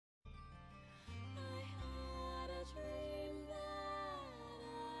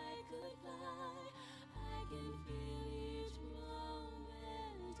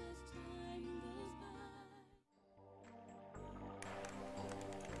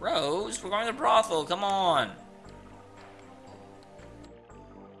Rose, we're going to the brothel, come on!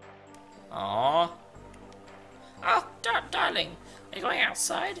 Aww. Oh, darling, are you going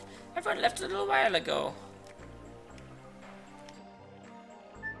outside? Everyone left a little while ago.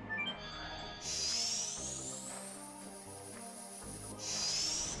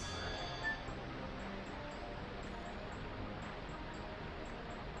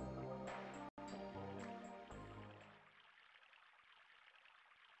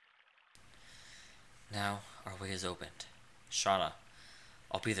 Now, our way is opened. Shauna,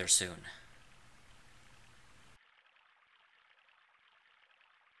 I'll be there soon.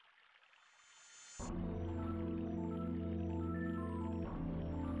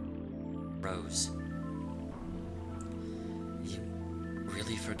 Rose, you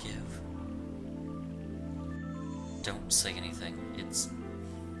really forgive? Don't say anything. It's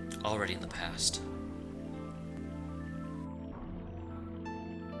already in the past.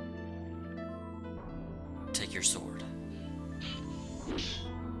 Take your sword.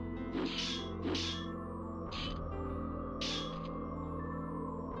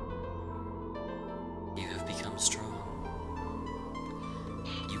 You have become strong.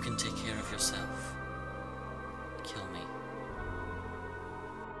 You can take care of yourself. Kill me.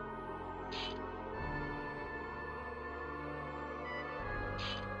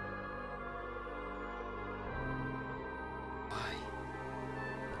 Why?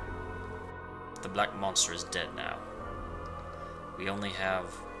 The black monster is dead now. We only have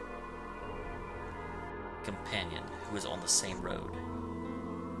a companion who is on the same road.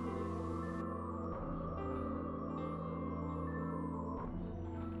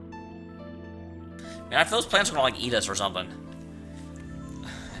 Man, I feel those plants are gonna like eat us or something.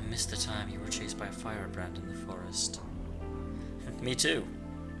 I missed the time you were chased by a firebrand in the forest. Me too.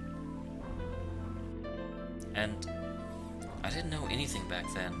 And I didn't know anything back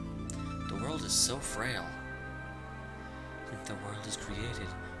then. The world is so frail. The world is created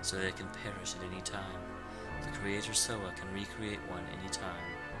so that it can perish at any time. The creator Soa can recreate one any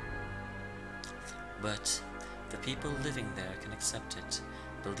time. But the people living there can accept it,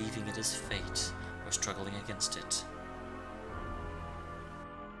 believing it is fate, or struggling against it.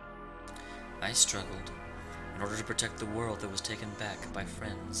 I struggled in order to protect the world that was taken back by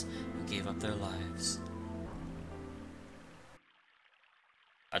friends who gave up their lives.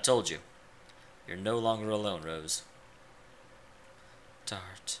 I told you, you're no longer alone, Rose.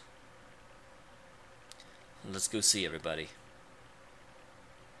 Dart. Let's go see everybody.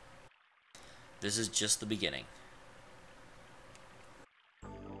 This is just the beginning.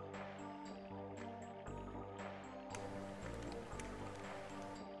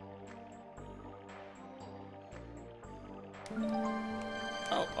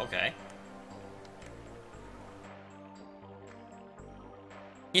 Oh, okay.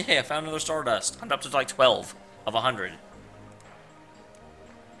 Yeah, I found another Stardust. I'm up to like 12 of 100.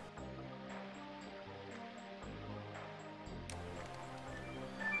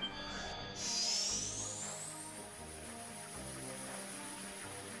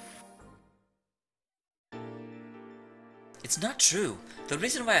 It's not true. The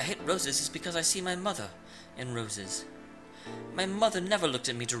reason why I hate roses is because I see my mother in roses. My mother never looked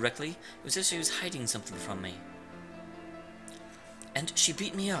at me directly. It was as if she was hiding something from me. And she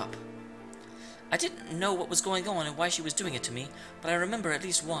beat me up. I didn't know what was going on and why she was doing it to me, but I remember at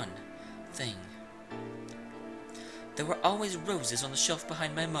least one thing. There were always roses on the shelf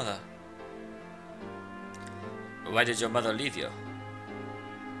behind my mother. Why did your mother leave you?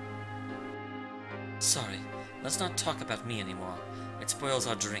 Sorry, let's not talk about me anymore. It spoils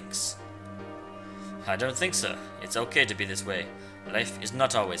our drinks. I don't think so. It's okay to be this way. Life is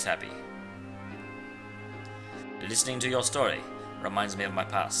not always happy. Listening to your story reminds me of my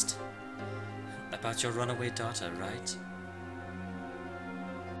past. About your runaway daughter, right?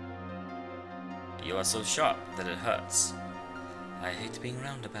 You are so sharp that it hurts. I hate being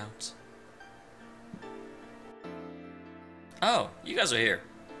roundabout. Oh, you guys are here.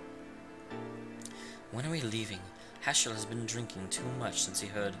 When are we leaving? Haschel has been drinking too much since he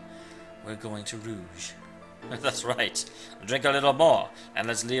heard we're going to Rouge. That's right. Drink a little more, and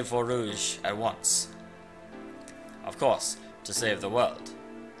let's leave for Rouge at once. Of course, to save the world.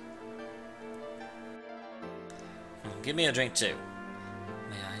 Give me a drink too.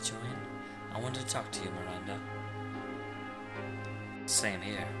 May I join? I wanted to talk to you, Miranda. Same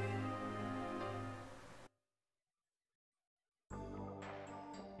here.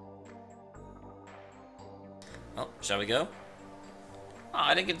 Oh, shall we go? Oh,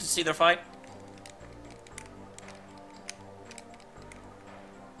 I didn't get to see their fight.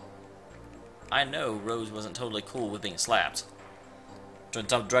 I know Rose wasn't totally cool with being slapped. During the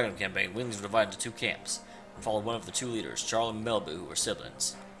time of the Dragoon campaign, Winglings were divided into two camps, and followed one of the two leaders, Charles and Melbu, who were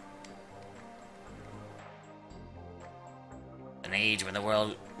siblings. An age when the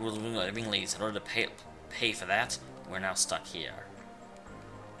world ruled Winglings. In order to pay for that, we're now stuck here.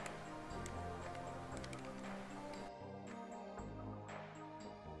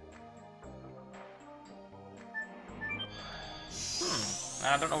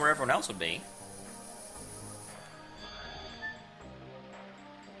 I don't know where everyone else would be.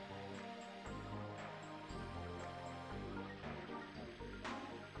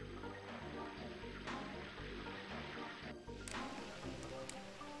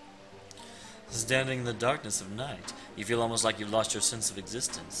 Standing in the darkness of night, you feel almost like you've lost your sense of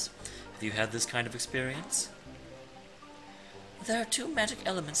existence. Have you had this kind of experience? There are two magic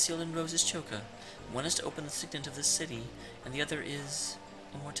elements sealed in Rose's choker. One is to open the signet of this city, and the other is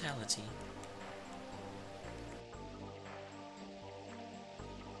immortality.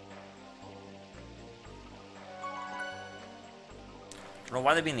 I don't know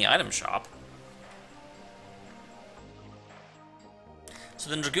why they'd be in the item shop. So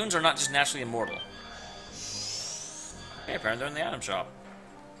then Dragoons are not just naturally immortal. Okay, apparently they're in the item shop.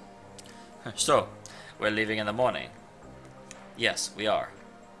 So, we're leaving in the morning. Yes, we are.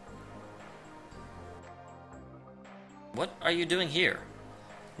 What are you doing here?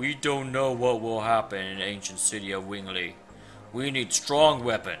 We don't know what will happen in the ancient city of Wingley. We need strong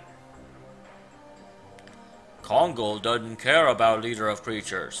weapon. Kongol doesn't care about leader of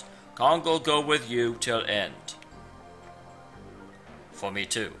creatures. Kongol go with you till end. For me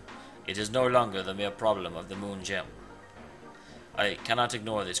too. It is no longer the mere problem of the moon gem. I cannot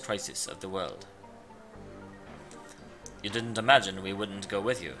ignore this crisis of the world. You didn't imagine we wouldn't go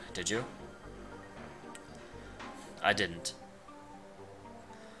with you, did you? I didn't.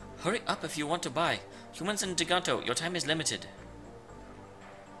 Hurry up if you want to buy. Humans in Giganto, your time is limited.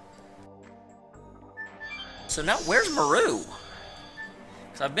 So now, where's Maru?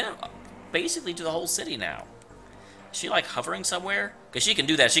 Because I've been basically to the whole city now. Is she like hovering somewhere? Because she can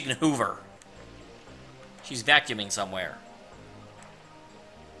do that, she can hoover. She's vacuuming somewhere.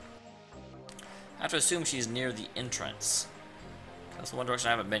 I have to assume she's near the entrance. That's the one direction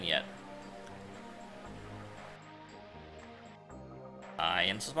I haven't been yet. I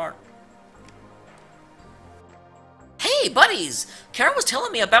am so smart. Hey, buddies! Kara was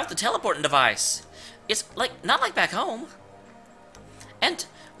telling me about the teleporting device. It's like not like back home. And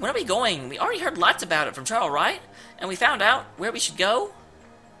when are we going? We already heard lots about it from Charles, right? And we found out where we should go.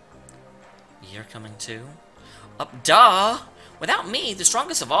 You're coming too? Duh! Without me, the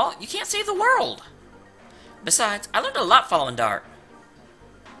strongest of all, you can't save the world. Besides, I learned a lot following Dart.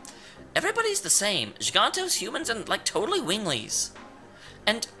 Everybody's the same. Gigantos, humans, and like totally winglies.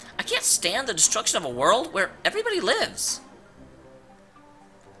 And I can't stand the destruction of a world where everybody lives.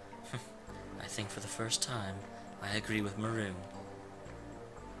 I think for the first time, I agree with Maroon.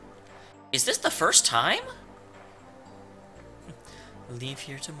 Is this the first time? Leave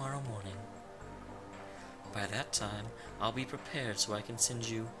here tomorrow morning. By that time, I'll be prepared so I can send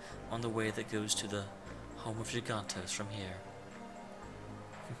you on the way that goes to the home of Gigantos from here.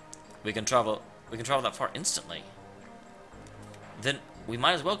 We can travel that far instantly. Then we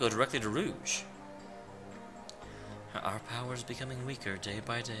might as well go directly to Rouge. Our power is becoming weaker day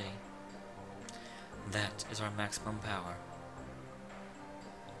by day. That is our maximum power.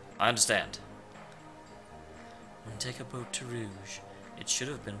 I understand. And take a boat to Rouge. It should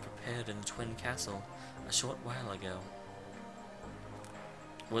have been prepared in the Twin Castle a short while ago.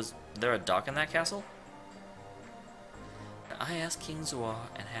 Was there a dock in that castle? I asked King Zoar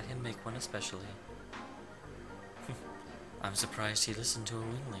and had him make one especially. I'm surprised he listened to a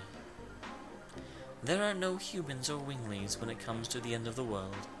wingling. There are no humans or winglings when it comes to the end of the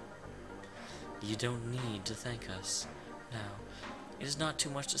world. You don't need to thank us. Now, it is not too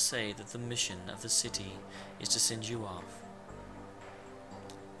much to say that the mission of the city is to send you off.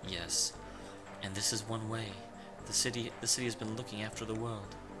 Yes, and this is one way. The city has been looking after the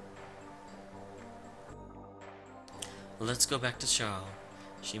world. Let's go back to Charles.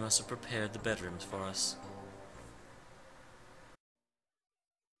 She must have prepared the bedrooms for us.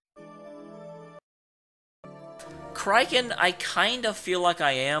 Kraken, I kind of feel like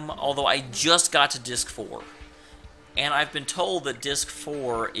I am, although I just got to Disc 4. And I've been told that Disc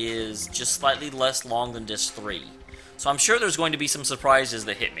 4 is just slightly less long than Disc 3. So I'm sure there's going to be some surprises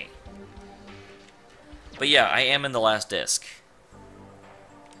that hit me. But yeah, I am in the last disc.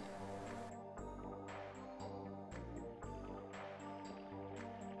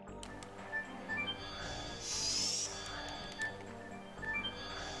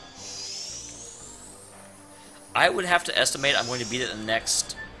 I would have to estimate I'm going to beat it in the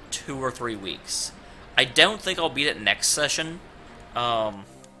next 2 or 3 weeks. I don't think I'll beat it next session, but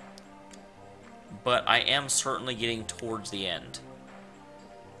I am certainly getting towards the end.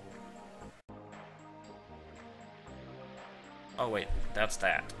 Oh wait, that's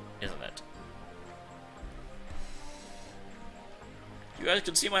that, isn't it? You guys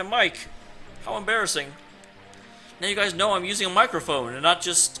can see my mic! How embarrassing. Now you guys know I'm using a microphone and not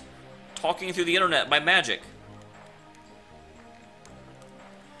just talking through the internet by magic.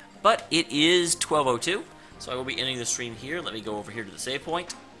 But it is 12:02, so I will be ending the stream here. Let me go over here to the save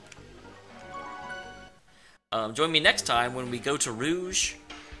point. Join me next time when we go to Rouge.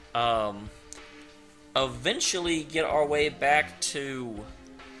 Eventually get our way back to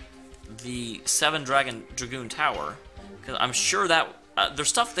the 7 Dragoon Tower. Because I'm sure that there's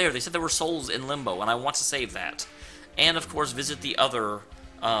stuff there. They said there were souls in Limbo, and I want to save that. And, of course, visit the other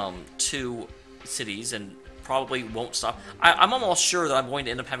 2 cities, and probably won't stop. I'm almost sure that I'm going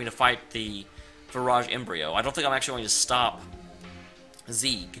to end up having to fight the Rouge embryo. I don't think I'm actually going to stop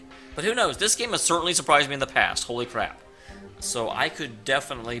Zeeg. But who knows? This game has certainly surprised me in the past. Holy crap. So I could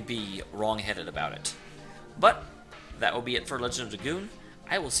definitely be wrong-headed about it. But that will be it for Legend of Dragoon.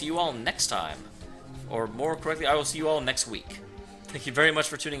 I will see you all next time. Or more correctly, I will see you all next week. Thank you very much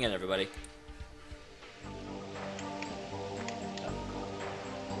for tuning in, everybody.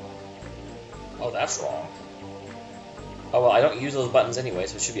 Oh, that's wrong. Oh, well, I don't use those buttons anyway,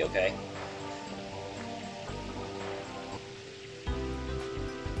 so it should be okay.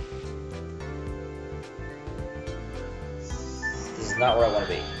 This is not where I want to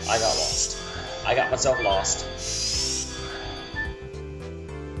be. I got lost. I got myself lost.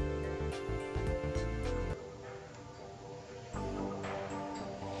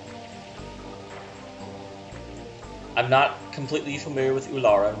 I'm not completely familiar with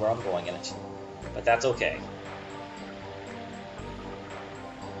Ulara and where I'm going in it, but that's okay.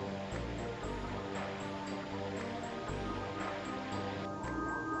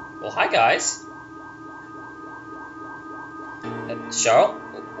 Well, hi guys. Charles,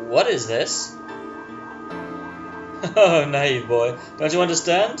 what is this? Oh, naive boy. Don't you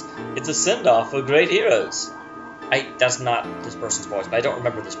understand? It's a send-off for great heroes. That's not this person's voice, but I don't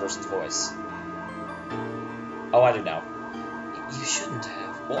remember this person's voice. Oh, I do now. You shouldn't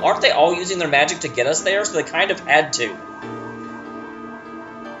have. Well, aren't they all using their magic to get us there? So they kind of had to.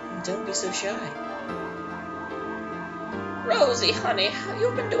 Don't be so shy. Rosie, honey,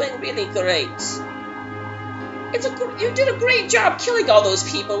 you've been doing really great. You did a great job killing all those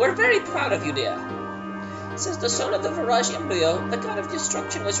people. We're very proud of you, dear. Since the soul of the Rouge embryo, the god of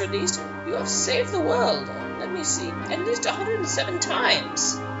destruction, was released, you have saved the world. Let me see, at least 107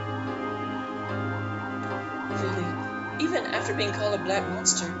 times. Really? Even after being called a black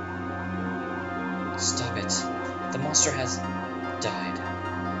monster? Stop it. The monster has died.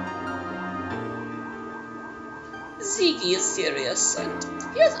 Ziggy is serious, and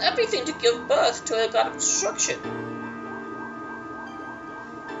he has everything to give birth to a god of destruction.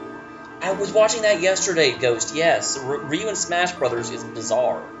 I was watching that yesterday, Ghost, yes. Ryu and Smash Brothers is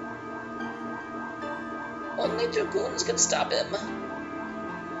bizarre. Only Dragoons can stop him.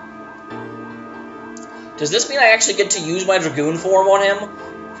 Does this mean I actually get to use my Dragoon form on him?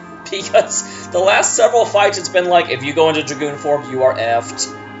 Because the last several fights it's been like, if you go into Dragoon form, you are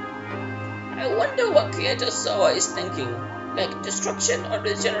effed. I wonder what Creator Soa is thinking, like destruction or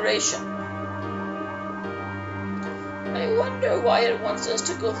regeneration. I wonder why it wants us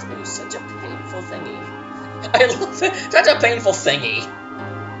to go through such a painful thingy. I love it! Such a painful thingy!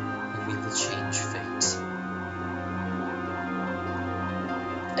 We will change fate.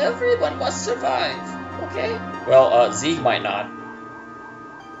 Everyone must survive, okay? Well, Zeke might not.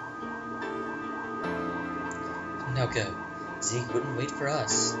 Now go. Zeke wouldn't wait for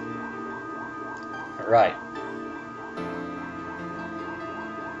us. Right.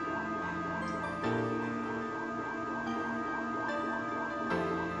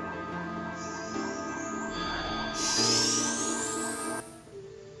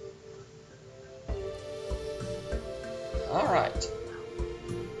 Alright.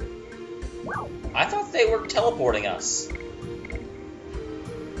 I thought they were teleporting us.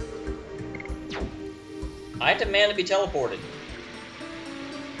 I demand to be teleported.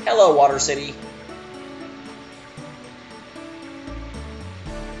 Hello, Water City.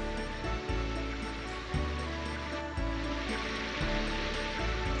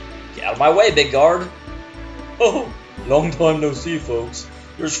 Get out of my way, big guard. Oh, long time no see, folks.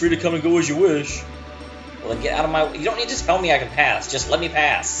 You're as free to come and go as you wish. Well, then get out of my way. You don't need to tell me I can pass. Just let me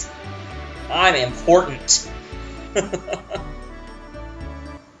pass. I'm important.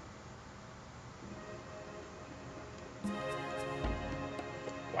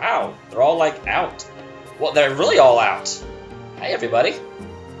 Wow, they're all like out. Well, they're really all out. Hi, everybody.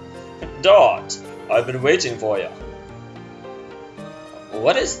 Dot, I've been waiting for you.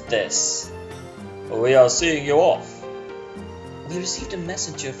 What is this? We are seeing you off. We received a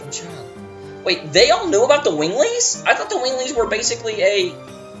messenger from Charles. Wait, they all knew about the Winglies? I thought the Winglies were basically a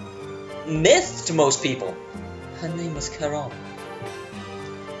myth to most people. Her name was Caron.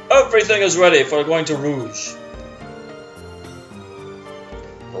 Everything is ready for going to Rouge.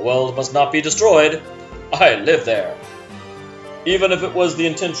 The world must not be destroyed. I live there. Even if it was the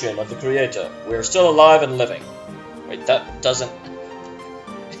intention of the Creator, we are still alive and living. Wait, that doesn't...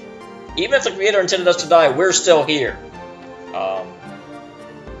 Even if the Creator intended us to die, we're still here.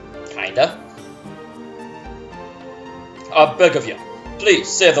 Kinda. I beg of you, please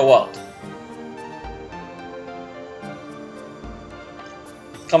save the world.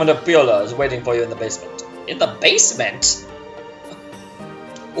 Commander Piola is waiting for you in the basement. In the basement?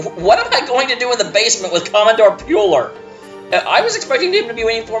 What am I going to do in the basement with Commodore Piola? I was expecting him to be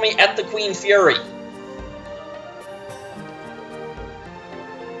waiting for me at the Queen Fury.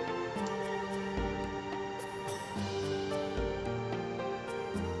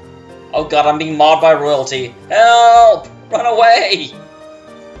 Oh god, I'm being mobbed by royalty. Help! Run away!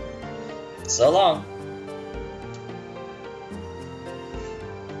 So long.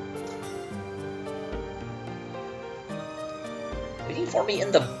 Waiting for me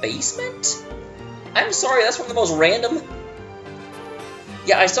in the basement? I'm sorry, that's one of the most random...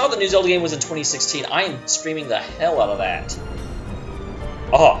 Yeah, I saw the new Zelda game was in 2016. I am streaming the hell out of that.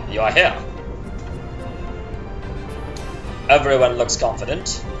 Oh, you are here. Everyone looks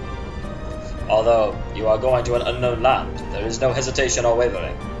confident. Although you are going to an unknown land, there is no hesitation or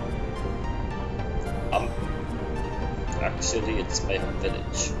wavering. Actually, it's my home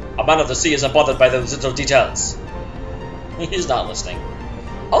village. A man of the sea isn't bothered by those little details. He's not listening.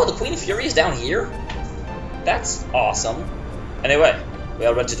 Oh, the Queen of Fury is down here? That's awesome. Anyway, we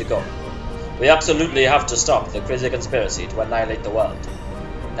are ready to go. We absolutely have to stop the crazy conspiracy to annihilate the world.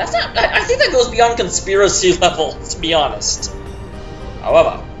 That's not... I think that goes beyond conspiracy level, to be honest.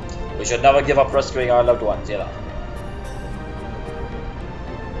 However, we should never give up rescuing our loved ones, either.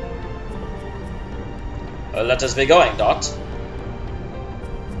 Let us be going, Dot.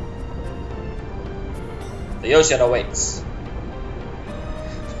 The ocean awaits.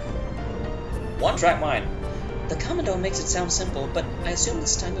 One-track mind. The Commodore makes it sound simple, but I assume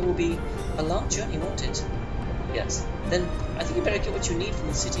this time it will be a long journey, won't it? Yes. Then I think you better get what you need from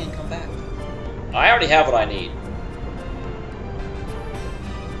the city and come back. I already have what I need.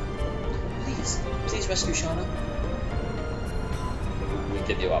 Please rescue Shauna. We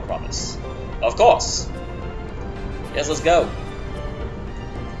give you our promise. Of course. Yes, let's go.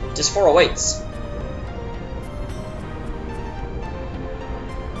 Just 4 awaits.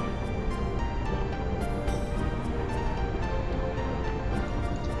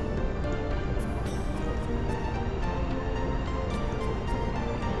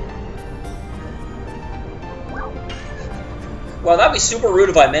 Well, that'd be super rude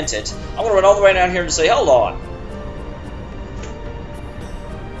if I meant it. I'm gonna run all the way down here and say, hold on.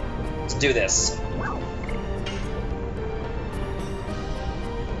 Let's do this.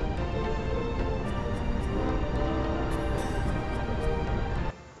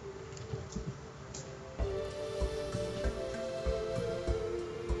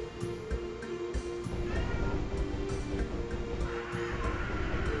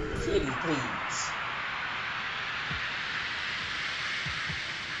 Kitty, please.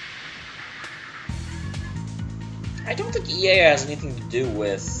 I don't think EA has anything to do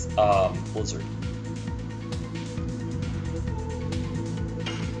with Blizzard.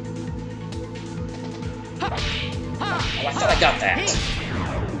 Oh, I thought I got that.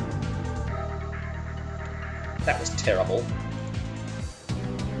 That was terrible.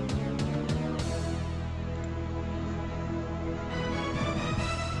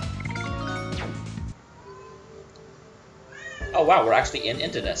 Oh wow, we're actually in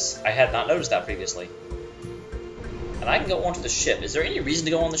Indinus. I had not noticed that previously. And I can go onto the ship. Is there any reason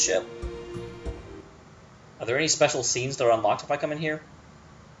to go on the ship? Are there any special scenes that are unlocked if I come in here?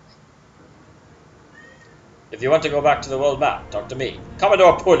 If you want to go back to the world map, talk to me.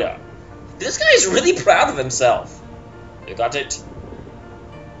 Commodore Puller. This guy is really proud of himself. You got it?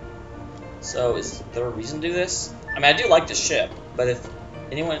 So, is there a reason to do this? I mean, I do like this ship, but if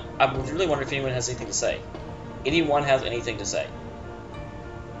anyone... I really wonder if anyone has anything to say. Anyone has anything to say?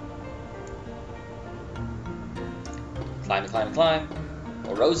 Climb, climb, climb.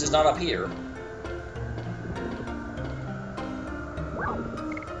 Well, Rose is not up here.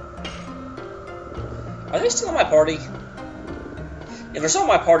 Are they still in my party? If there's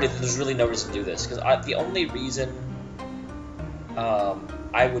someone in my party, then there's really no reason to do this. Because the only reason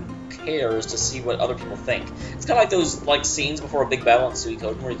I would care is to see what other people think. It's kind of like those scenes before a big battle in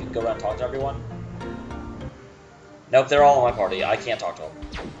Suikoden where you can go around and talk to everyone. Nope, they're all in my party. I can't talk to them.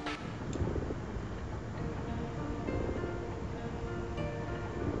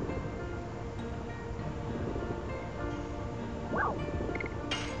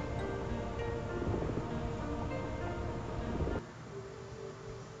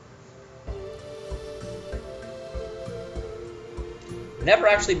 Never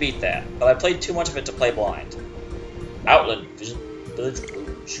actually beat that, but I played too much of it to play blind. Outland Village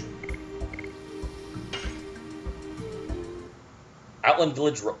Rouge. Outland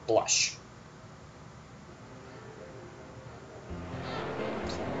Village Blush.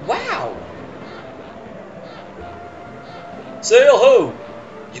 Wow! Sail ho!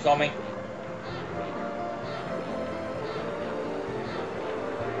 Did you call me?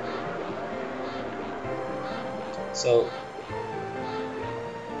 So...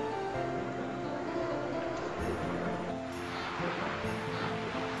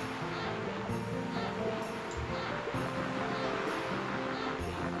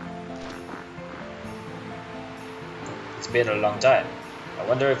 It's been a long time. I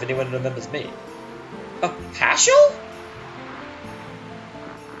wonder if anyone remembers me. Haschel?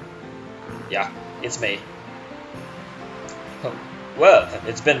 Yeah, it's me. Well,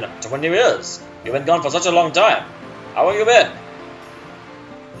 it's been 20 years. You've been gone for such a long time. How have you been?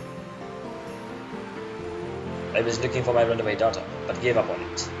 I was looking for my runaway daughter, but gave up on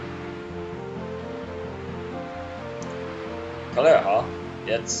it. Cholera, huh?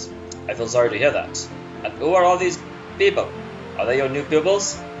 Yes. I feel sorry to hear that. And who are all these people? Are they your new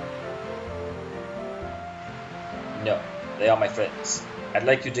pupils? No, they are my friends. I'd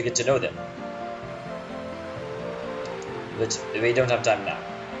like you to get to know them. But we don't have time now.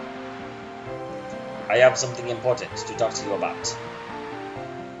 I have something important to talk to you about.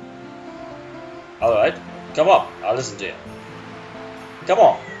 Alright, come on, I'll listen to you. Come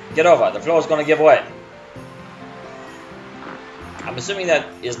on, get over, the floor is going to give way. I'm assuming that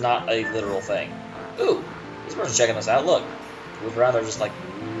is not a literal thing. Ooh, this person's checking us out, look. Move around, they're just like...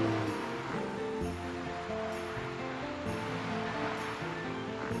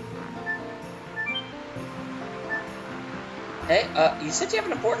 Hey, you said you have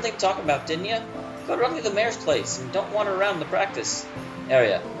an important thing to talk about, didn't you? Go directly to the mayor's place and don't wander around the practice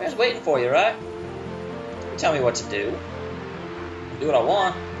area. The mayor's waiting for you, right? You tell me what to do. I'll do what I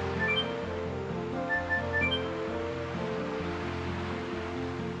want.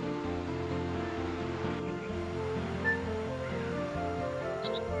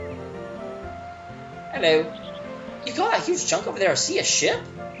 Hello. You call that huge chunk over there a ship?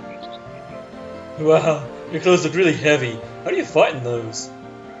 Wow, your clothes look really heavy. How do you fight in those?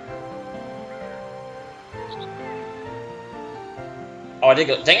 Oh, I did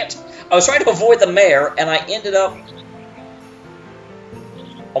go. Dang it! I was trying to avoid the mayor, and I ended up.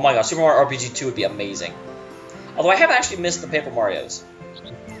 Oh my gosh, Super Mario RPG 2 would be amazing. Although I haven't actually missed the Paper Marios.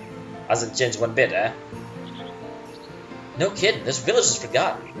 Hasn't changed one bit, eh? No kidding, this village is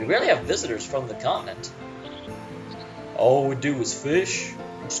forgotten. We rarely have visitors from the continent. All we do is fish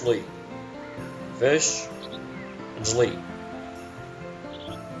and sleep. Fish and sleep.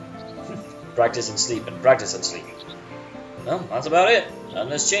 Practice and sleep and practice and sleep. Well, that's about it.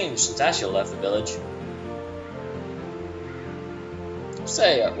 Nothing has changed since Haschel left the village.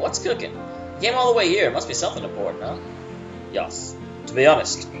 Say, what's cooking? You came all the way here. Must be something important, huh? Yes. To be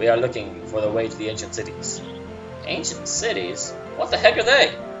honest, we are looking for the way to the ancient cities. Ancient cities? What the heck are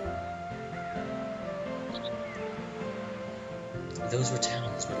they? Those were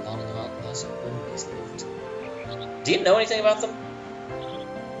towns where long lost enemies lived. Do you know anything about them?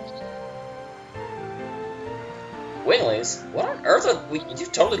 Winglies? What on earth are we? You're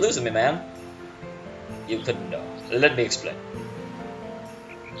totally losing me, man. You couldn't know. Let me explain.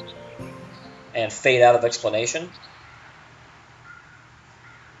 And fade out of explanation.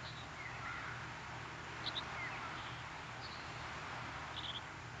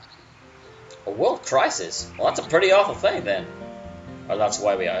 A world crisis? Well, that's a pretty awful thing, then. Well, that's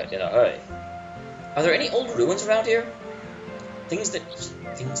why we are in a hurry. Are there any old ruins around here? Things that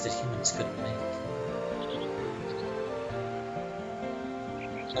humans couldn't make.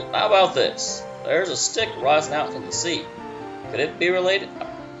 Well, how about this? There's a stick rising out from the sea. Could it be related?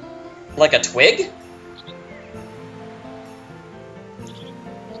 Like a twig?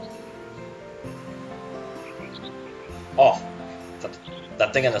 Oh,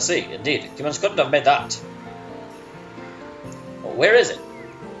 that thing in the sea. Indeed, humans couldn't have made that. Well, where is it?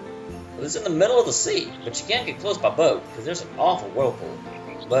 Well, it's in the middle of the sea, but you can't get close by boat, because there's an awful whirlpool.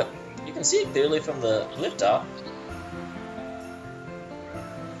 But you can see it clearly from the cliff top.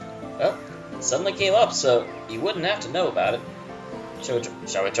 Well, it suddenly came up, so you wouldn't have to know about it.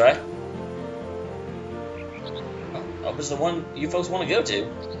 Shall we try? Well, I hope it's the one you folks want to go to.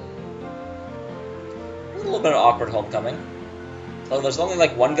 A little bit of awkward homecoming. Oh, there's only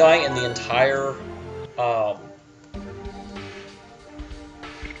like one guy in the entire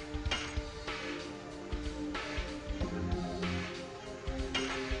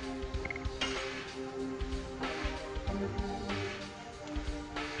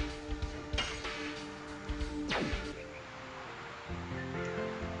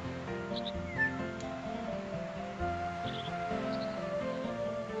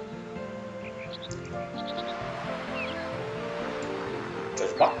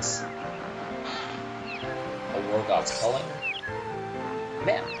treasure box. A War God's Calling.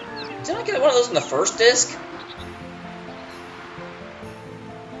 Man, didn't I get one of those in the first disc?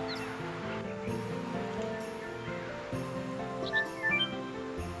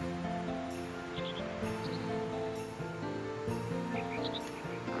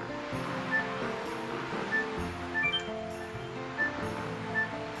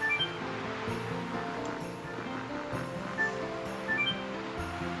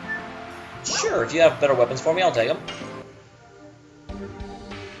 Sure, if you have better weapons for me, I'll take them.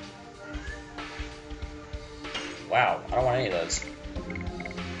 Wow, I don't want any of those.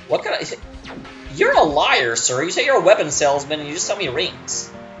 What kind of... You're a liar, sir. You say you're a weapon salesman and you just sell me rings.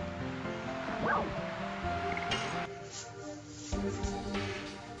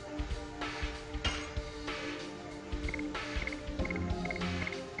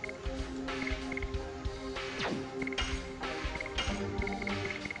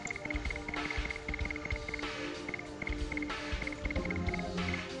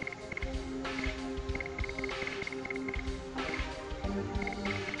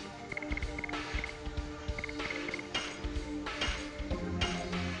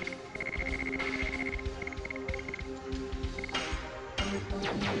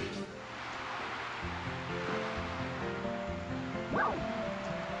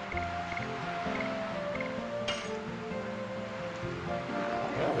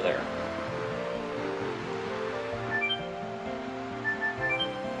 Over there.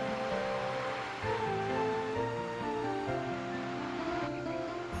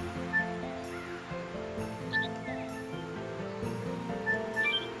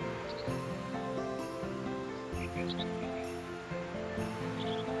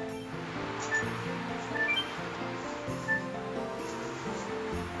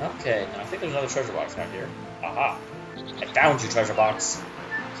 Okay, now I think there's another treasure box down here. Aha! I found you, treasure box.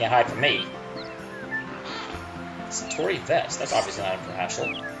 Can't hide from me. It's a Tory vest. That's obviously not for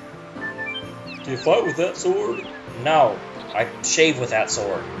Haschel. Do you fight with that sword? No. I shave with that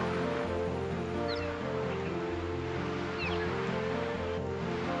sword.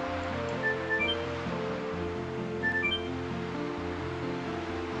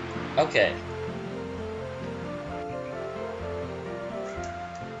 Okay.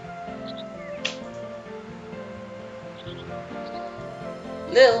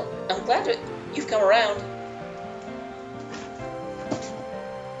 Lil, I'm glad you've come around.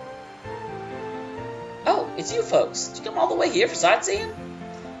 Oh, it's you folks. Did you come all the way here for sightseeing?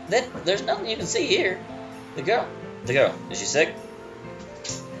 Then there's nothing you can see here. The girl, is she sick?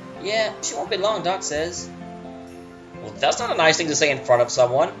 Yeah, she won't be long, Doc says. Well, that's not a nice thing to say in front of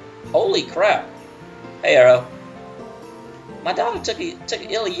someone. Holy crap. Hey, Arrow. My daughter took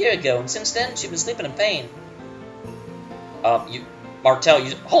ill a year ago, and since then she's been sleeping in pain. Martel,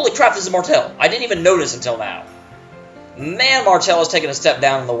 holy crap, this is Martel. I didn't even notice until now. Man, Martel has taken a step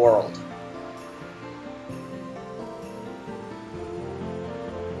down in the world.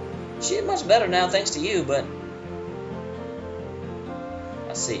 She's much better now, thanks to you, but...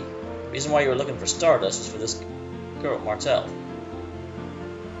 I see. The reason why you were looking for Stardust was for this girl, Martel.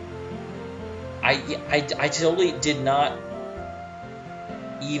 I totally did not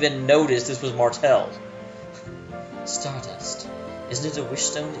even notice this was Martel. Stardust. Isn't it a wish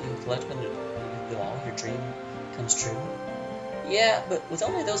stone that you can collect when your dream comes true? Yeah, but with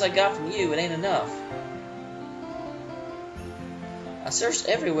only those I got from you, it ain't enough. I searched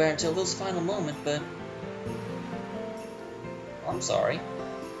everywhere until this final moment, but... I'm sorry.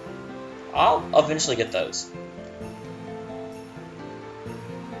 I'll eventually get those.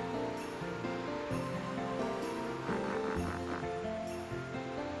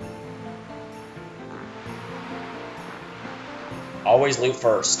 Always loot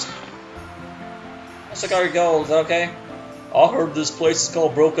first. I took all your gold, is that okay? I heard this place is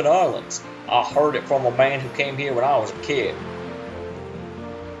called Broken Islands. I heard it from a man who came here when I was a kid.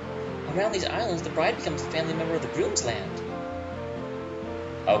 Around these islands, the bride becomes a family member of the groom's land.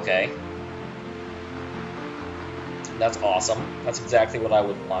 Okay. That's awesome. That's exactly what I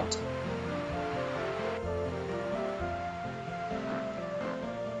would want.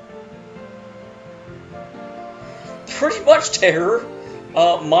 Pretty much, Terror.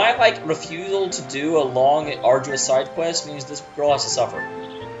 My, like, refusal to do a long, arduous side quest means this girl has to suffer.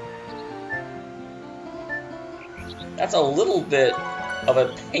 That's a little bit of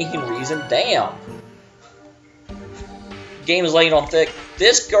a pain reason. Damn. Game is laying on thick.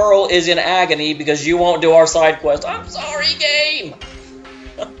 This girl is in agony because you won't do our side quest. I'm sorry, game!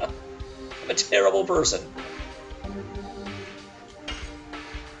 I'm a terrible person.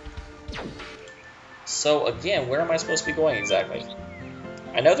 So, again, where am I supposed to be going exactly?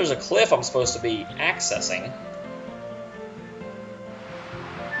 I know there's a cliff I'm supposed to be accessing.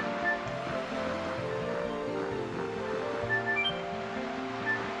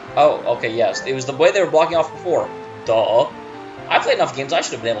 Oh, okay, yes. It was the way they were blocking off before. Duh. I played enough games, I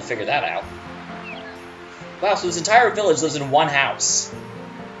should have been able to figure that out. Wow, so this entire village lives in one house.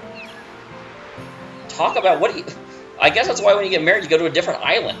 Talk about what do you... I guess that's why when you get married, you go to a different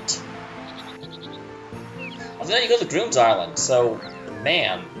island. I then you go to Groom's Island, so...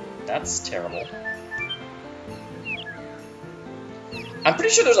 Man, that's terrible. I'm pretty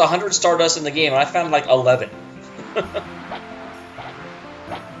sure there's 100 Stardust in the game, and I found like 11.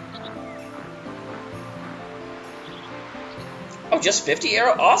 Oh, just 50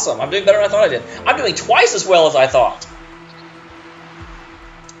 arrow? Awesome. I'm doing better than I thought I did. I'm doing twice as well as I thought.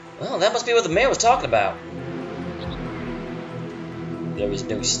 Well, that must be what the mayor was talking about. There was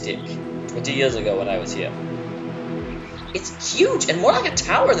no stick. 20 years ago when I was here. It's huge and more like a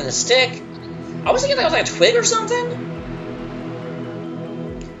tower than a stick. I was thinking that was like a twig or something.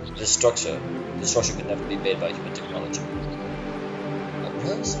 This structure could never be made by human technology.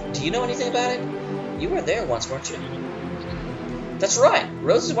 Rose, do you know anything about it? You were there once, weren't you? That's right.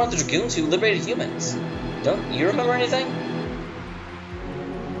 Rose is one of the Dragoons who liberated humans. Don't you remember anything?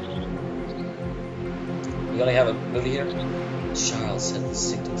 You only have a movie here? Charles said the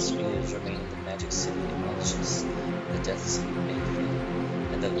signal spheres remain in the magic city of Malicious, the death city of Mayfield,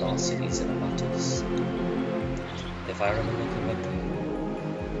 and the lost cities in Amatos. If I remember correctly,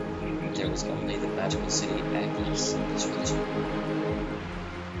 there was only the magical city of Agnes in this region.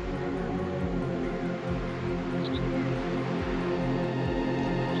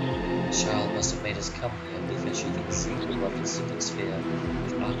 Charles must have made us come here because she can see the lovely secret sphere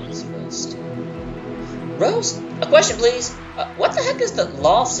of Agnes first. Rose, a question please. What the heck is the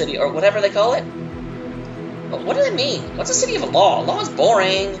Law City, or whatever they call it? What do they mean? What's a city of law? Law is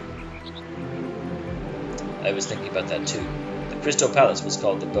boring. I was thinking about that too. The Crystal Palace was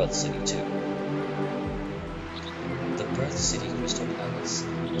called the Birth City too. The Birth City Crystal Palace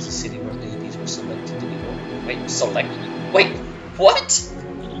was a city where babies were selected to be born. Wait, what?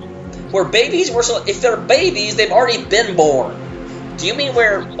 Where babies were if they're babies, they've already been born. Do you mean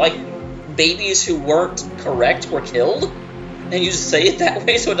where, like, babies who weren't correct were killed? And you just say it that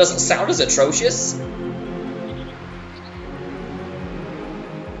way so it doesn't sound as atrocious?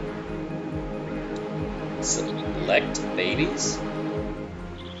 Select babies?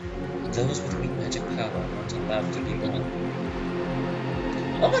 Those with weak magic power aren't allowed to be born.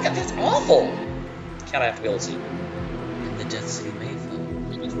 Oh my god, that's awful! Can't I have ability? In the Death City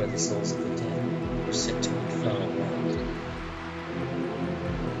Mayfield is where the souls of the dead were sent to an infernal world.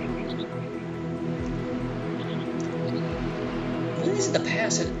 Lilies in the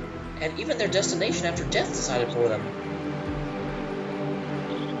past and even their destination after death decided for them.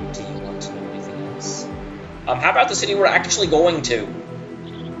 Do you want to know anything else? How about the city we're actually going to?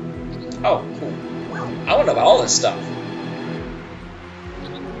 Oh, cool. I want to know about all this stuff.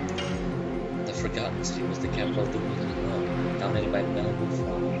 The Forgotten City was the capital of the Weekly World, dominated by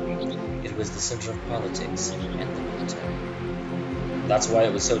Melbourne. It was the center of politics and the military. That's why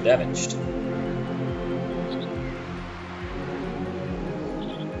it was so damaged.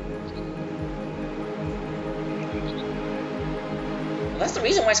 Well, that's the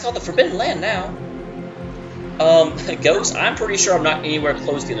reason why it's called the Forbidden Land now. Ghost, I'm pretty sure I'm not anywhere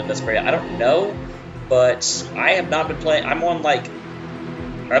close to the end of this area. I don't know, but I have not been playing. I'm on, like,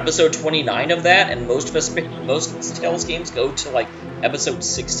 episode 29 of that, and most Tales games go to, like, episode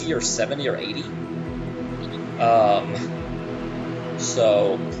 60 or 70 or 80.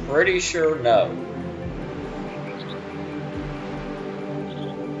 So, pretty sure no.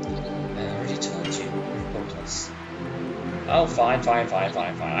 I already told you, you're hopeless. Oh, fine. I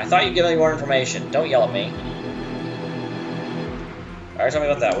thought you'd give me more information. Don't yell at me. Alright, tell me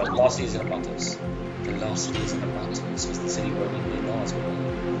about that one. Lost Cities and Amatos. The Lost Cities and Amatos was the city where legally laws were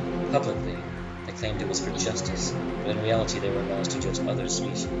made. Publicly, they claimed it was for justice, but in reality they were laws to judge other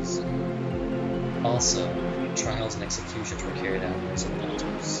species. Also, trials and executions were carried out in these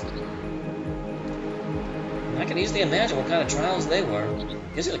Amatos. I can easily imagine what kind of trials they were.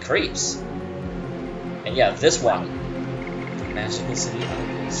 These are the creeps. And yeah, this one. The magical city of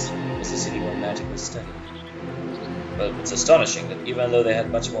Greece was the city where magic was studied. But it's astonishing that even though they had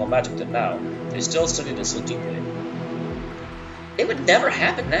much more magic than now, they still studied it so deeply. It would never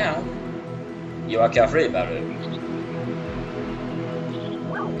happen now. You are carefree about it.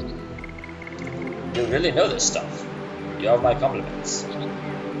 You really know this stuff. You have my compliments.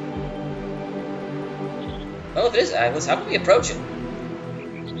 Well, if it is Agnes, how can we approach it?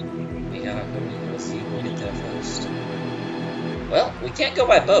 We'll see if we get there first. Well, we can't go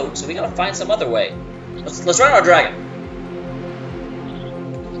by boat, so we gotta find some other way. Let's run our dragon.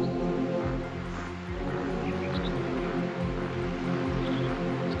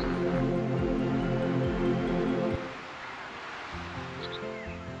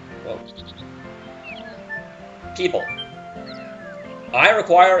 Whoa. People. I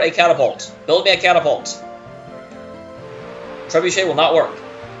require a catapult. Build me a catapult. Trebuchet will not work.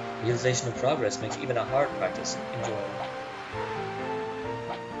 Realization of progress makes even a hard practice enjoyable.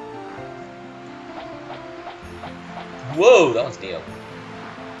 Whoa, that one's Neo.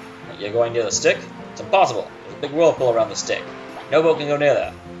 You're going near the stick? It's impossible. There's a big whirlpool around the stick. No boat can go near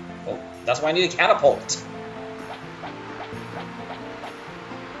that. Well, that's why I need a catapult.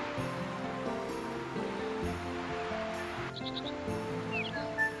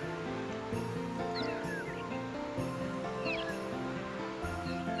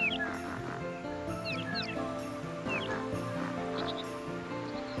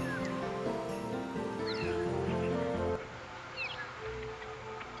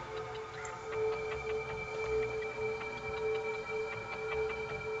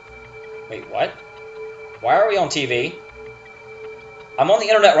 Wait, what? Why are we on TV? I'm on the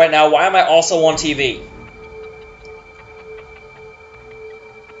internet right now. Why am I also on TV?